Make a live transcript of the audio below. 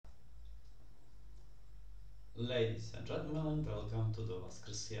Ladies and gentlemen, welcome to the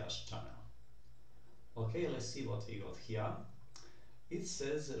Vaskrsia's channel. Okay, let's see what we got here. It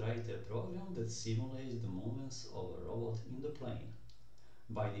says write a program that simulates the movements of a robot in the plane.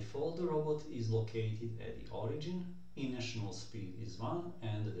 By default, the robot is located at the origin, initial speed is 1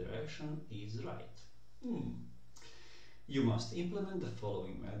 and the direction is right. You must implement the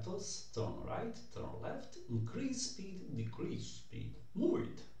following methods: turn right, turn left, increase speed, decrease speed, move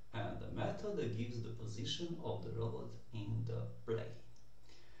it, and the method that gives the position of the robot in the plane.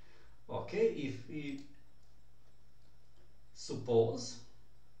 Okay, if we suppose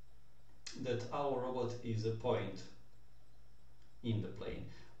that our robot is a point in the plane.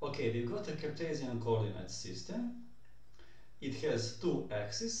 Okay, we've got a Cartesian coordinate system. It has two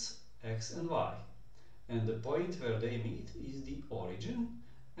axes, x and y. And the point where they meet is the origin,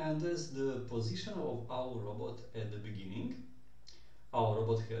 and as the position of our robot at the beginning. Our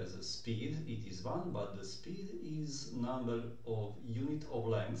robot has a speed, it is 1, but the speed is number of unit of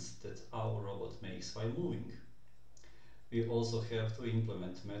length that our robot makes while moving. We also have to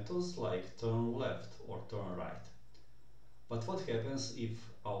implement methods like turn left or turn right. But what happens if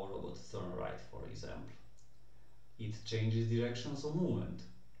our robot turns right, for example? It changes directions of movement.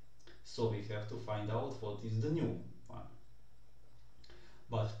 So we have to find out what is the new one.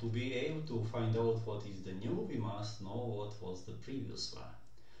 But to be able to find out what is the new, we must know what was the previous one.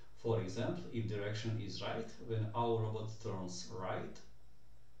 For example, if direction is right, when our robot turns right,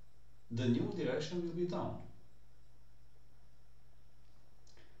 the new direction will be down.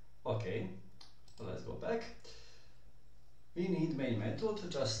 Okay, let's go back. We need main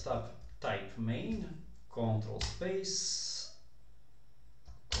method. Just type main, control space,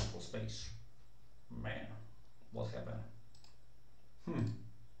 man, what happened?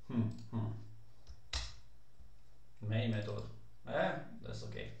 Main method, that's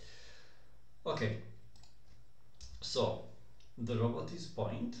okay. Okay, so the robot is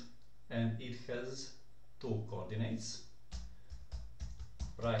point and it has two coordinates,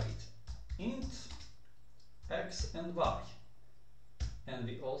 right int x and y, and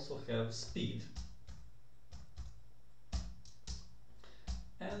we also have speed,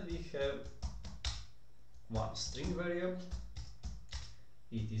 and we have one string variable,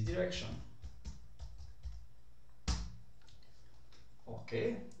 it is direction.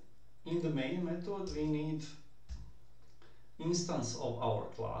 Okay, in the main method we need instance of our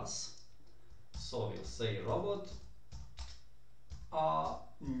class, so we'll say robot, a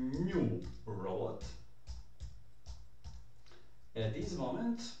new robot. At this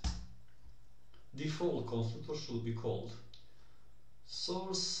moment, default constructor should be called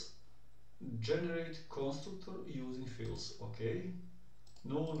source generate constructor using fields. Okay,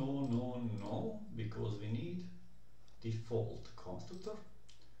 no, because we need default constructor.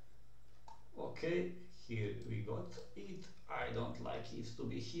 Okay, here we got it. I don't like it to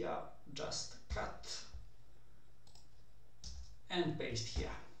be here, just cut and paste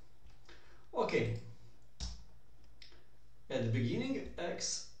here. Okay, at the beginning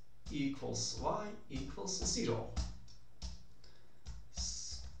x equals y equals 0.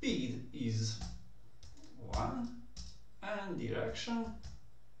 Speed is 1 and direction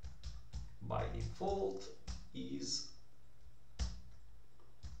by default is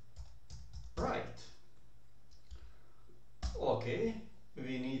right. Okay,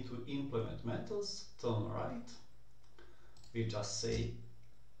 we need to implement methods. Turn right, we just say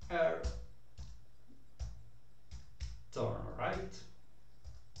r turn right.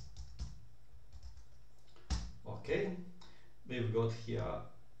 Okay, we've got here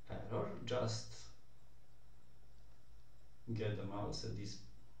error, just get the mouse at this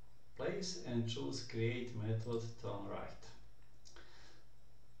place and choose create method turn right.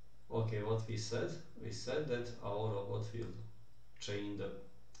 Okay, what we said? We said that our robot will change the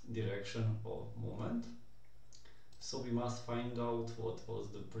direction of movement, so we must find out what was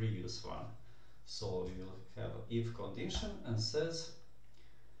the previous one. So we will have an if condition and says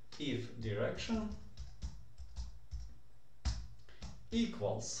if direction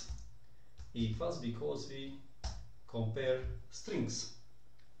equals because we compare strings,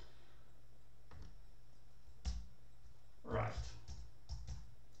 right.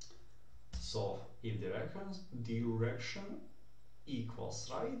 So if direction equals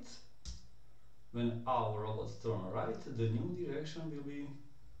right, when our robot turns right, the new direction will be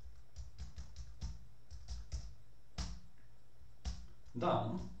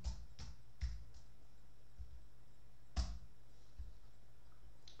down.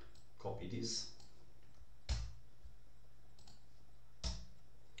 Copy this,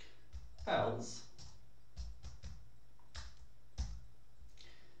 else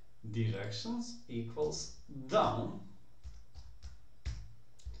directions equals down.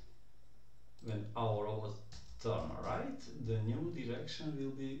 When our robot turn right, the new direction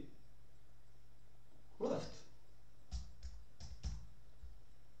will be left.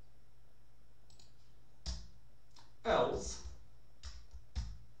 Else,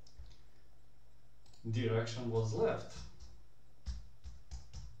 direction was left.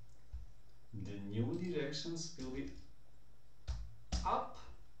 The new directions will be up.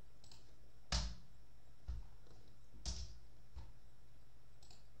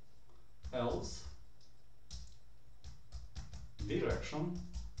 Else, direction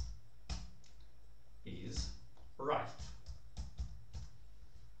is right.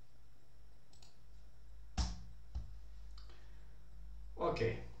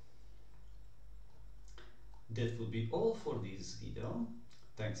 Okay, that would be all for this video.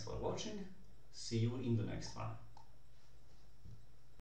 Thanks for watching. See you in the next one.